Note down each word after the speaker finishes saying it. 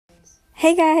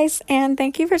Hey guys, and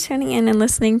thank you for tuning in and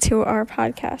listening to our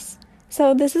podcast.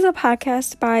 So this is a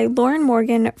podcast by Lauren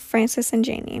Morgan, Francis, and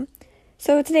Janie.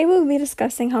 So today we'll be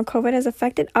discussing how COVID has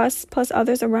affected us plus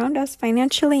others around us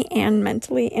financially and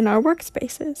mentally in our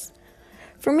workspaces.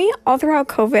 For me, all throughout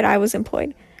COVID, I was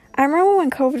employed. I remember when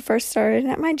COVID first started,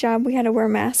 and at my job we had to wear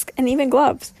masks and even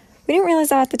gloves. We didn't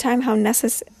realize at the time how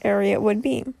necessary it would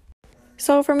be.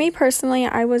 So for me personally,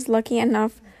 I was lucky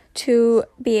enough to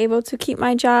be able to keep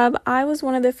my job. I was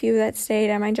one of the few that stayed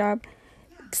at my job.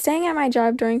 Staying at my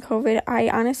job during COVID, I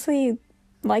honestly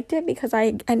liked it because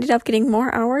I ended up getting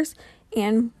more hours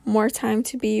and more time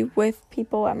to be with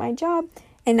people at my job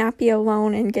and not be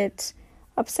alone and get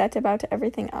upset about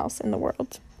everything else in the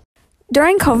world.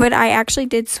 During COVID, I actually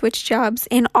did switch jobs.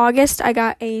 In August, I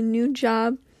got a new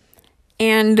job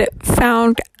and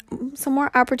found some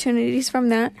more opportunities from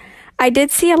that. I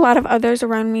did see a lot of others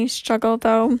around me struggle,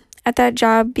 though, at that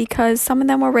job because some of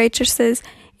them were waitresses,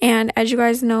 and as you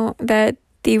guys know, that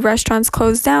the restaurants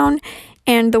closed down,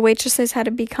 and the waitresses had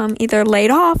to become either laid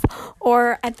off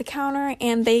or at the counter,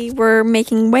 and they were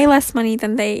making way less money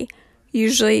than they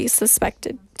usually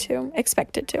expected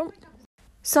to.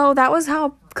 So that was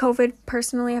how COVID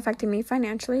personally affected me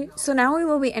financially. So now we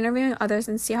will be interviewing others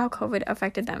and see how COVID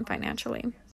affected them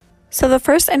financially. So the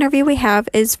first interview we have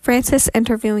is Francis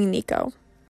interviewing Nico.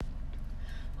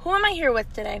 Who am I here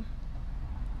with today?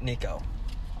 Nico.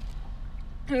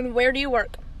 And where do you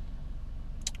work?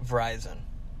 Verizon.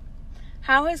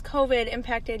 How has COVID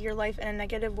impacted your life in a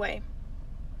negative way?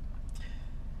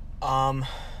 Having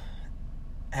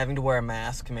to wear a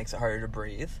mask makes it harder to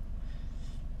breathe.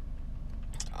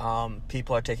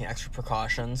 People are taking extra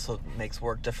precautions, so it makes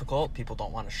work difficult. People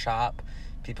don't want to shop.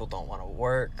 People don't want to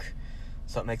work.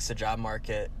 So it makes the job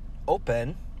market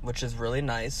open, which is really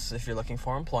nice if you're looking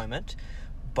for employment.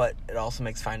 But it also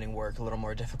makes finding work a little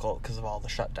more difficult because of all the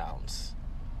shutdowns.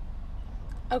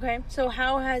 Okay, so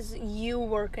how has you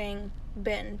working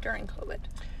been during COVID?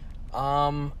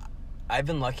 I've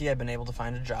been lucky. I've been able to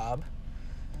find a job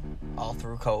all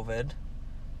through COVID.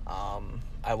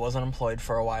 I was unemployed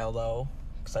for a while, though,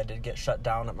 because I did get shut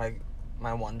down at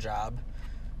my one job.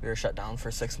 We were shut down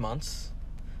for 6 months,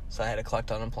 so I had to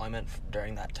collect unemployment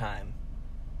during that time.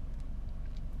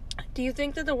 Do you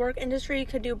think that the work industry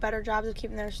could do a better job of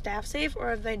keeping their staff safe, or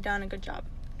have they done a good job?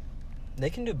 They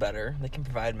can do better. They can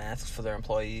provide masks for their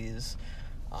employees,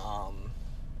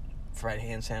 provide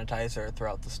hand sanitizer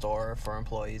throughout the store for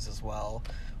employees as well,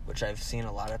 which I've seen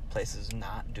a lot of places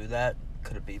not do that.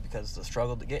 Could it be because of the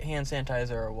struggle to get hand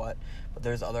sanitizer or what? But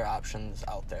there's other options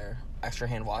out there. Extra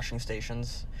hand washing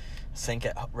stations. Sink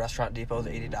at Restaurant Depot is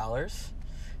 $80.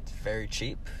 It's very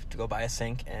cheap to go buy a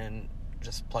sink and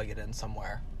just plug it in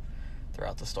somewhere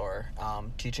throughout the store.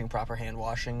 Teaching proper hand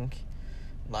washing.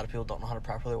 A lot of people don't know how to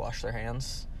properly wash their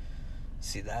hands.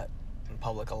 See that in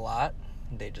public a lot.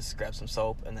 They just grab some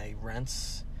soap and they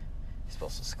rinse. You're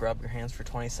supposed to scrub your hands for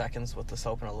 20 seconds with the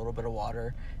soap and a little bit of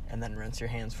water, and then rinse your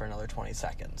hands for another 20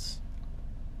 seconds.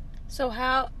 So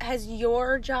how has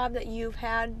your job that you've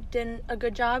had done a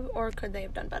good job, or could they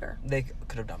have done better? They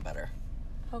could have done better.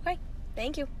 Okay,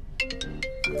 thank you.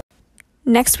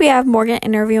 Next we have Morgan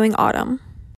interviewing Autumn.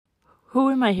 Who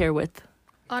am I here with?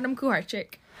 Autumn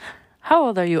Kuharczyk, How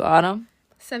old are you, Autumn?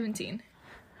 17.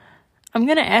 I'm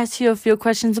going to ask you a few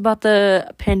questions about the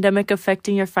pandemic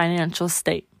affecting your financial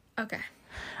state. Okay.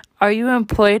 Are you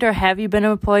employed or have you been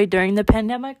employed during the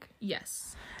pandemic?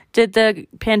 Yes. Did the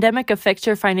pandemic affect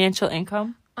your financial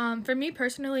income? For me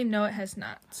personally, no, it has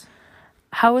not.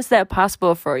 How was that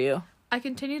possible for you? I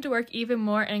continued to work even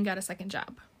more and got a second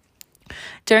job.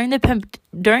 During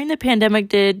the pandemic,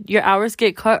 did your hours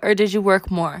get cut or did you work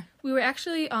more? We were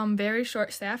actually very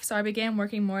short-staffed, so I began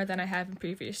working more than I have in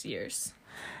previous years.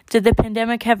 Did the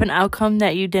pandemic have an outcome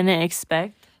that you didn't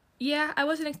expect? Yeah, I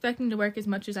wasn't expecting to work as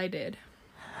much as I did.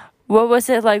 What was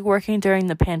it like working during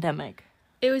the pandemic?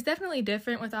 It was definitely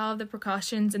different with all of the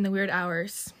precautions and the weird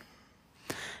hours.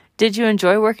 Did you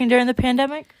enjoy working during the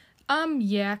pandemic?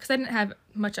 Yeah, because I didn't have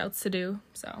much else to do,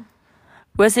 so.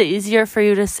 Was it easier for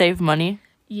you to save money?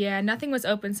 Yeah, nothing was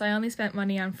open, so I only spent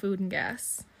money on food and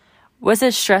gas. Was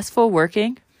it stressful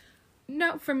working?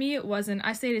 No, for me it wasn't.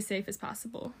 I stayed as safe as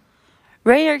possible.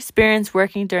 Rate your experience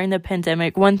working during the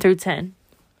pandemic, 1 through 10.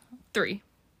 3.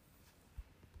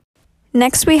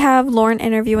 Next we have Lauren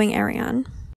interviewing Ariane.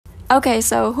 Okay,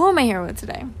 so who am I here with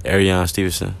today? Ariane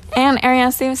Stevenson. And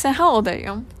Ariane Stevenson, how old are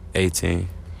you? 18.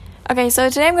 Okay, so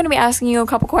today I'm going to be asking you a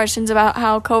couple questions about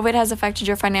how COVID has affected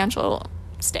your financial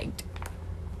state.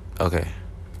 Okay.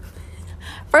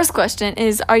 First question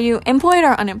is, are you employed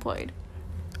or unemployed?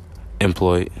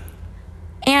 Employed.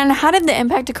 And how did the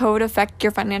impact of COVID affect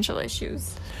your financial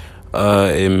issues?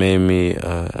 It made me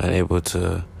unable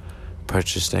to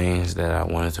purchase things that I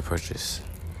wanted to purchase.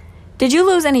 Did you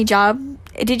lose any job?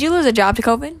 Did you lose a job to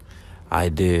COVID? I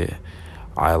did.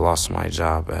 I lost my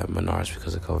job at Menards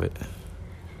because of COVID.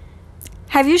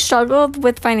 Have you struggled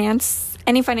with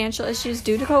any financial issues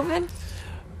due to COVID?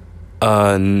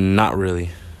 Not really.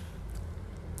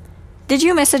 Did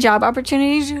you miss a job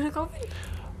opportunity due to COVID?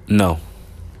 No.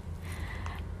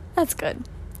 That's good.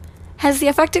 Has the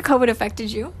effect of COVID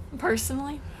affected you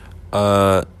personally?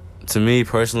 To me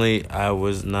personally, I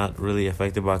was not really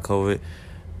affected by COVID,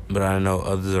 but I know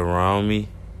others around me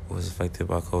was affected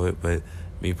by COVID, but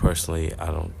me personally, I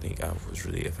don't think I was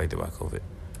really affected by COVID.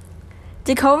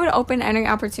 Did COVID open any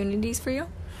opportunities for you?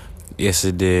 Yes,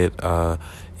 it did.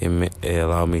 It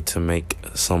allowed me to make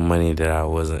some money that I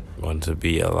wasn't going to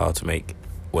be allowed to make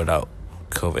without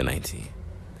COVID-19.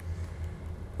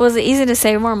 Was it easy to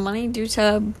save more money due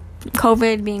to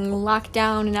COVID being locked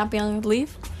down and not being able to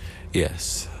leave?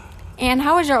 Yes. And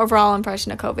how was your overall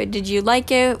impression of COVID? Did you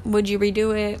like it? Would you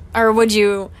redo it? Or would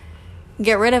you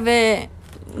get rid of it?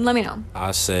 Let me know.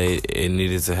 I say it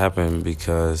needed to happen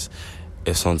because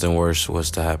if something worse was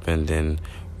to happen, then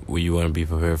we want to be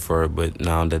prepared for it. But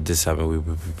now that this happened, we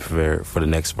will be prepared for the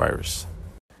next virus.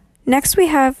 Next, we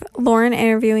have Lauren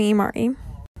interviewing Imari.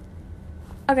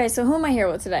 Okay, so who am I here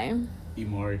with today?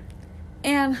 Imari,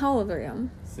 And how old are you?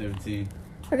 17.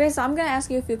 Okay, so I'm going to ask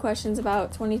you a few questions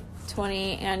about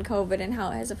 2020 and COVID and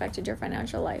how it has affected your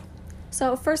financial life.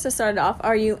 So first, to start off,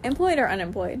 are you employed or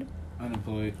unemployed?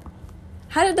 Unemployed.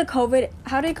 How did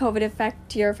COVID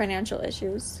affect your financial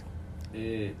issues?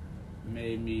 It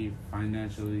made me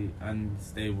financially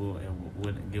unstable and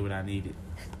wouldn't get what I needed.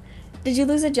 Did you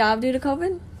lose a job due to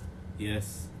COVID?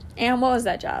 Yes, And what was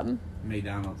that job?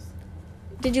 McDonald's.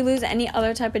 Did you lose any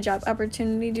other type of job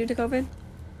opportunity due to COVID?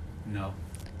 No.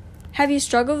 Have you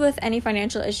struggled with any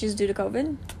financial issues due to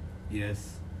COVID?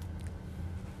 Yes.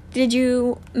 Did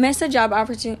you miss a job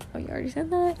opportunity? Oh, you already said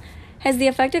that. Has the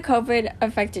effect of COVID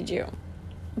affected you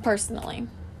personally?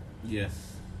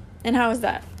 Yes. And how is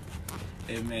that?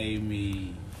 It made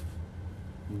me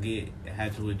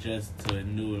had to adjust to a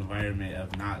new environment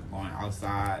of not going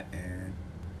outside and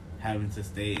having to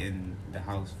stay in the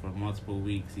house for multiple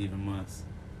weeks, even months.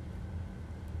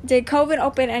 Did COVID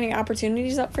open any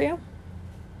opportunities up for you?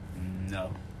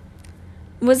 No.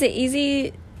 Was it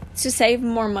easy to save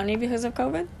more money because of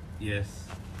COVID? Yes.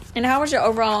 And how was your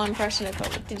overall impression of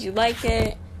COVID? Did you like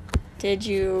it? Did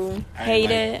you hate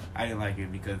it? I didn't like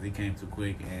it because it came too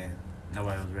quick and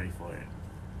nobody was ready for it.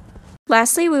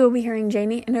 Lastly, we will be hearing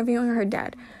Janie interviewing her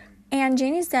dad. And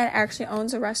Janie's dad actually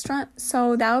owns a restaurant,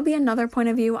 so that will be another point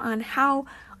of view on how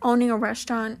owning a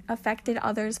restaurant affected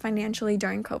others financially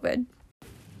during COVID.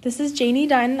 This is Janie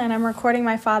Dutton, and I'm recording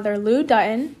my father, Lou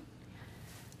Dutton.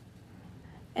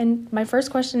 And my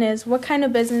first question is, what kind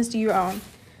of business do you own?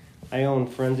 I own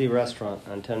Frenzy Restaurant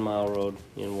on 10 Mile Road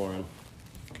in Warren.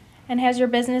 And has your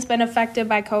business been affected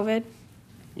by COVID?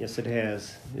 Yes, it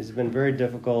has. It's been very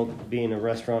difficult being a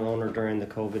restaurant owner during the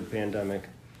COVID pandemic.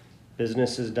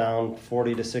 Business is down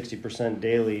 40 to 60%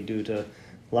 daily due to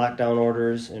lockdown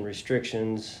orders and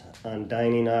restrictions on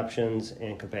dining options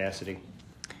and capacity.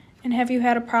 And have you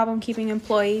had a problem keeping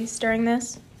employees during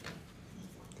this?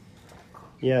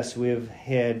 Yes, we have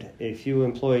had a few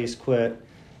employees quit,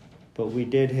 but we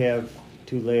did have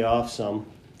to lay off some.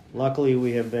 Luckily,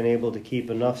 we have been able to keep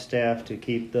enough staff to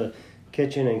keep the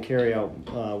kitchen and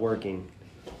carry-out working.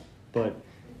 But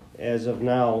as of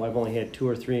now, I've only had 2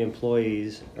 or 3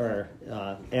 employees or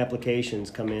applications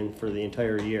come in for the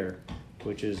entire year,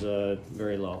 which is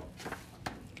very low.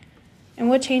 And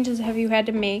what changes have you had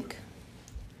to make?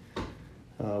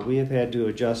 We have had to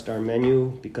adjust our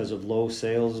menu because of low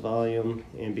sales volume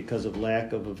and because of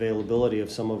lack of availability of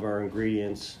some of our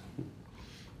ingredients.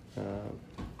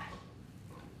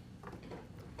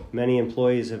 Many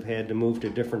employees have had to move to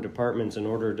different departments in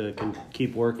order to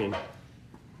keep working.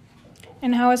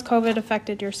 And how has COVID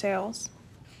affected your sales?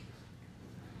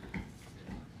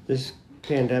 This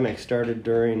pandemic started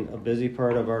during a busy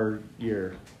part of our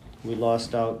year. We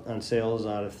lost out on sales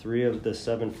out of 3 of the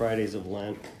 7 Fridays of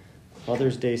Lent.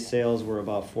 Mother's Day sales were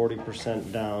about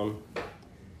 40% down.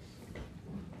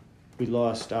 We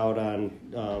lost out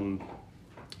on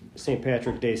St.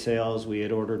 Patrick's Day sales. We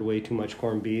had ordered way too much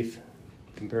corned beef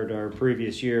compared to our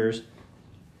previous years.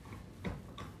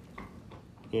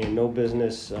 And no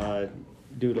business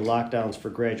due to lockdowns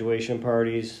for graduation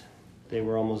parties. They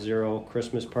were almost zero.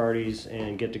 Christmas parties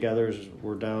and get-togethers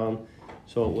were down.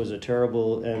 So it was a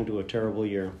terrible end to a terrible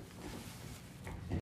year.